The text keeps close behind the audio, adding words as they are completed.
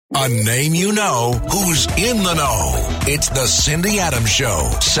A name you know who's in the know. It's the Cindy Adams Show,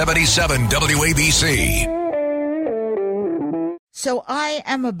 77 WABC. So I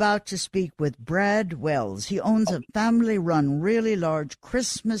am about to speak with Brad Wells. He owns a family-run, really large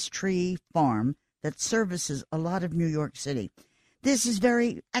Christmas tree farm that services a lot of New York City. This is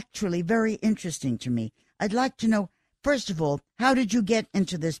very interesting to me. I'd like to know, first of all, how did you get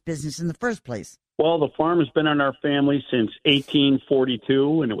into this business in the first place? Well, the farm has been in our family since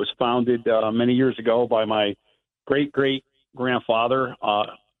 1842, and it was founded many years ago by my great-great-grandfather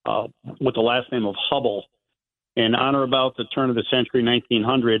with the last name of Hubble. And on or about the turn of the century,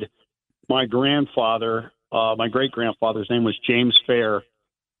 1900, my great-grandfather's name was James Fair,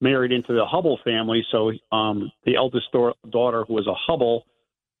 married into the Hubble family. So the eldest daughter, who was a Hubble,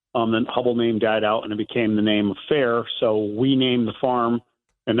 the Hubble name died out, and it became the name of Fair. So we named the farm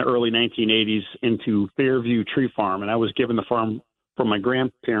in the early 1980s into Fairview Tree Farm, and I was given the farm from my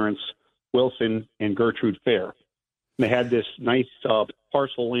grandparents, Wilson and Gertrude Fair. They had this nice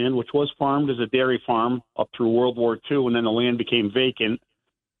parcel of land, which was farmed as a dairy farm up through World War II, and then the land became vacant.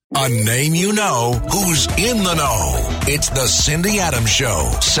 A name you know who's in the know. It's the Cindy Adams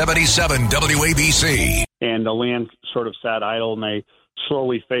Show, 77 WABC. And the land sort of sat idle, and they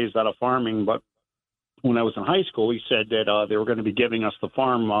slowly phased out of farming. But when I was in high school, he said that they were going to be giving us the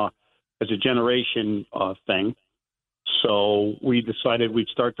farm as a generation thing. So we decided we'd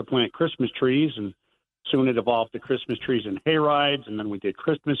start to plant Christmas trees, and soon it evolved to Christmas trees and hay rides, and then we did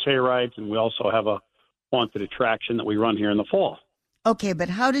Christmas hay rides, and we also have a haunted attraction that we run here in the fall. Okay, but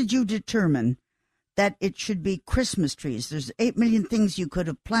how did you determine that it should be Christmas trees? There's 8 million things you could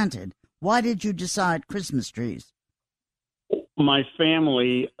have planted. Why did you decide Christmas trees? My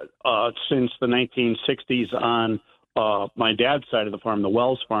family, since the 1960s on my dad's side of the farm, the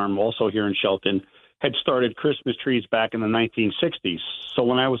Wells Farm, also here in Shelton, had started Christmas trees back in the 1960s. So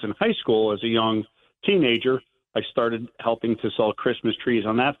when I was in high school as a young teenager, I started helping to sell Christmas trees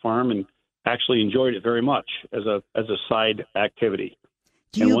on that farm and actually enjoyed it very much as a side activity.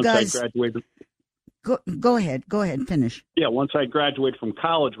 Do you guys go ahead, finish. Yeah, once I graduated from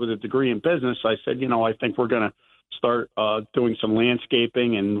college with a degree in business, I said, I think we're going to start doing some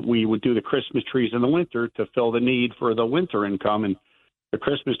landscaping, and we would do the Christmas trees in the winter to fill the need for the winter income. And the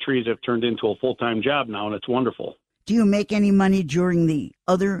Christmas trees have turned into a full-time job now, and it's wonderful. Do you make any money during the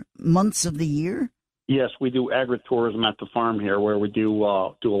other months of the year? Yes, we do agritourism at the farm here, where we do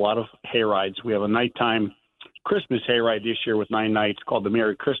a lot of hay rides. We have a nighttime Christmas hayride this year with 9 nights called the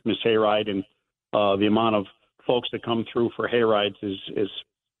Merry Christmas Hayride, and the amount of folks that come through for hayrides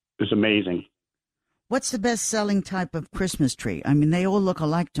is amazing. What's the best-selling type of Christmas tree? I mean, they all look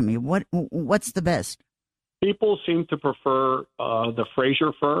alike to me. What's the best? People seem to prefer the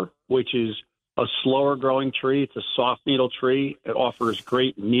Fraser fir, which is a slower-growing tree. It's a soft needle tree. It offers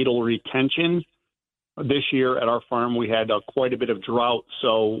great needle retention. This year at our farm, we had quite a bit of drought,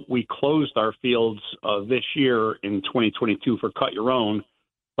 so we closed our fields this year in 2022 for cut your own.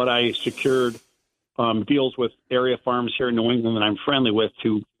 But I secured deals with area farms here in New England that I'm friendly with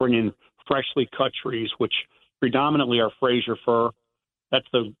to bring in freshly cut trees, which predominantly are Fraser fir. That's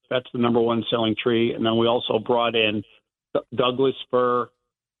the number one selling tree. And then we also brought in Douglas fir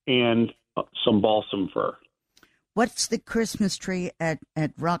and some balsam fir. What's the Christmas tree at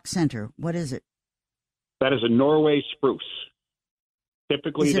Rock Center? What is it? That is a Norway spruce.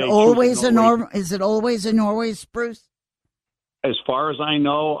 Typically, is it always a Norway spruce? As far as I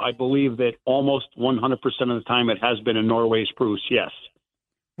know, I believe that almost 100% of the time it has been a Norway spruce, yes.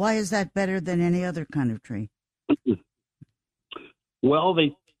 Why is that better than any other kind of tree? Well,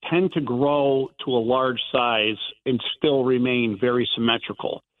 they tend to grow to a large size and still remain very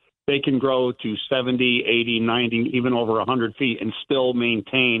symmetrical. They can grow to 70, 80, 90, even over 100 feet and still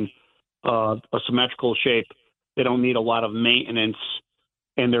maintain a symmetrical shape. They don't need a lot of maintenance,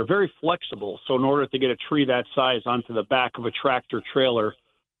 and they're very flexible. So in order to get a tree that size onto the back of a tractor trailer,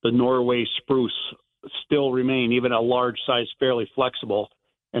 the Norway spruce still remain, even a large size, fairly flexible,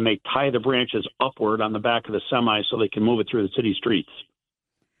 and they tie the branches upward on the back of the semi so they can move it through the city streets.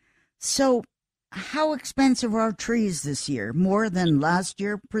 So how expensive are trees this year? More than last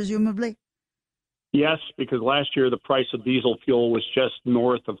year, presumably? Yes, because last year the price of diesel fuel was just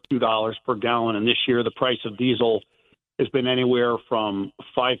north of $2 per gallon, and this year the price of diesel has been anywhere from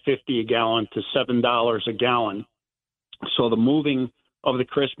 $5.50 a gallon to $7 a gallon. So the moving of the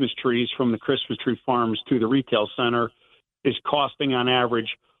Christmas trees from the Christmas tree farms to the retail center is costing on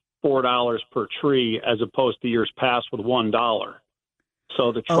average $4 per tree, as opposed to years past with $1.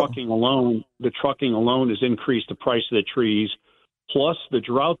 So the trucking alone has increased the price of the trees. Plus the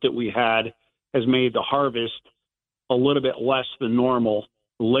drought that we had has made the harvest a little bit less than normal,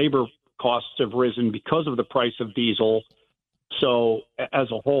 labor costs have risen because of the price of diesel. So as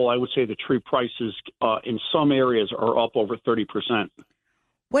a whole, I would say the tree prices in some areas are up over 30%.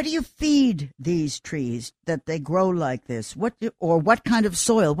 What do you feed these trees that they grow like this? What kind of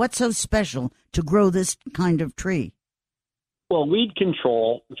soil? What's so special to grow this kind of tree? Well, weed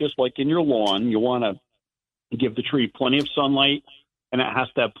control, just like in your lawn, you want to give the tree plenty of sunlight, and it has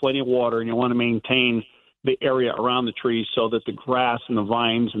to have plenty of water, and you want to maintain the area around the tree so that the grass and the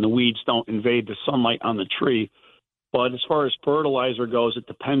vines and the weeds don't invade the sunlight on the tree. But as far as fertilizer goes, it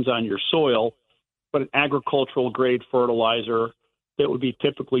depends on your soil. But an agricultural grade fertilizer that would be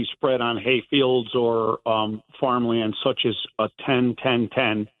typically spread on hay fields or farmland, such as a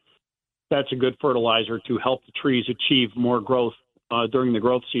 10-10-10, that's a good fertilizer to help the trees achieve more growth during the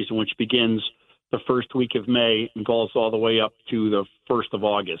growth season, which begins the first week of May and goes all the way up to the 1st of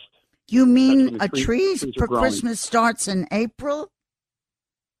August. You mean trees for Christmas starts in April?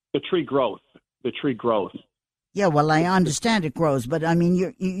 The tree growth. Yeah, well, I understand it grows, but I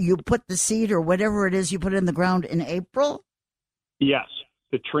mean, you put the seed or whatever it is you put in the ground in April? Yes.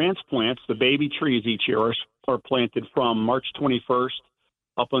 The transplants, the baby trees each year are planted from March 21st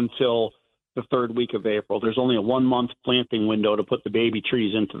up until the third week of April. There's only a 1-month planting window to put the baby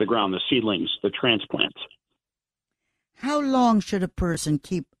trees into the ground, the seedlings, the transplants. How long should a person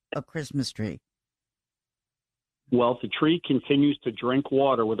keep a Christmas tree? Well, if the tree continues to drink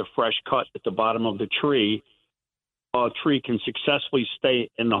water with a fresh cut at the bottom of the tree, a tree can successfully stay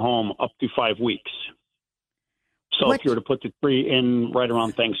in the home up to 5 weeks. So if you were to put the tree in right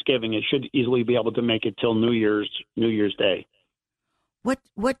around Thanksgiving, it should easily be able to make it till New Year's Day.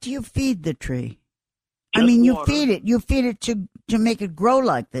 What do you feed the tree? Just I mean, you water. feed it to make it grow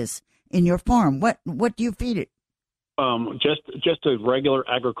like this in your farm. What do you feed it? Just a regular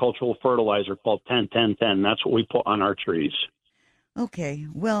agricultural fertilizer called 10-10-10. That's what we put on our trees. Okay.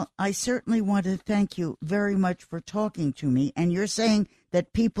 Well, I certainly want to thank you very much for talking to me. And you're saying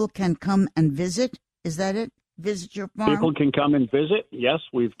that people can come and visit? Is that it? Visit your farm? People can come and visit. Yes,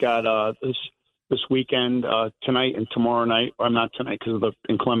 we've got this weekend, tonight and tomorrow night. Or not tonight because of the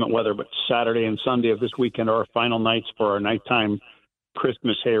inclement weather, but Saturday and Sunday of this weekend are our final nights for our nighttime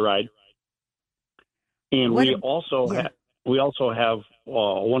Christmas hayride. And we also have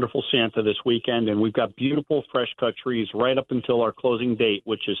a wonderful Santa this weekend, and we've got beautiful fresh cut trees right up until our closing date,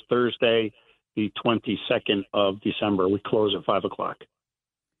 which is Thursday, the 22nd of December. We close at 5:00.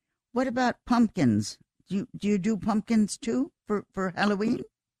 What about pumpkins? Do you do pumpkins too for Halloween?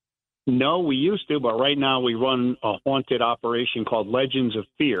 No, we used to, but right now we run a haunted operation called Legends of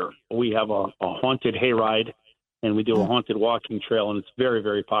Fear. We have a haunted hayride, and we do a haunted walking trail, and it's very,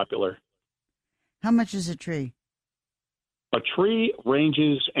 very popular. How much is a tree? A tree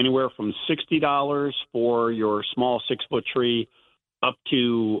ranges anywhere from $60 for your small 6-foot tree up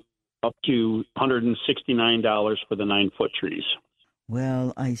to $169 for the 9-foot trees.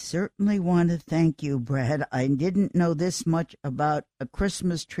 Well, I certainly want to thank you, Brad. I didn't know this much about a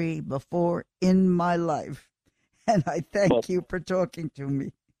Christmas tree before in my life, and I thank you for talking to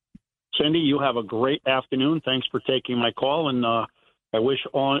me. Cindy, you have a great afternoon. Thanks for taking my call, and I wish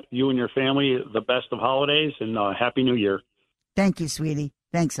all you and your family the best of holidays and Happy New Year. Thank you, sweetie.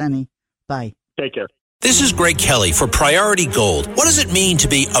 Thanks, honey. Bye. Take care. This is Greg Kelly for Priority Gold. What does it mean to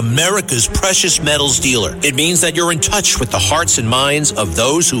be America's precious metals dealer? It means that you're in touch with the hearts and minds of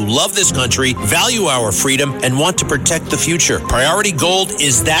those who love this country, value our freedom, and want to protect the future. Priority Gold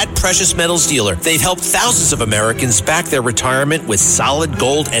is that precious metals dealer. They've helped thousands of Americans back their retirement with solid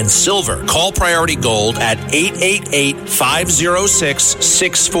gold and silver. Call Priority Gold at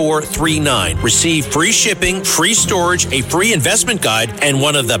 888-506-6439. Receive free shipping, free storage, a free investment guide, and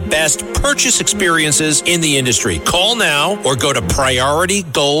one of the best purchase experiences in the industry. Call now or go to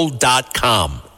PriorityGold.com.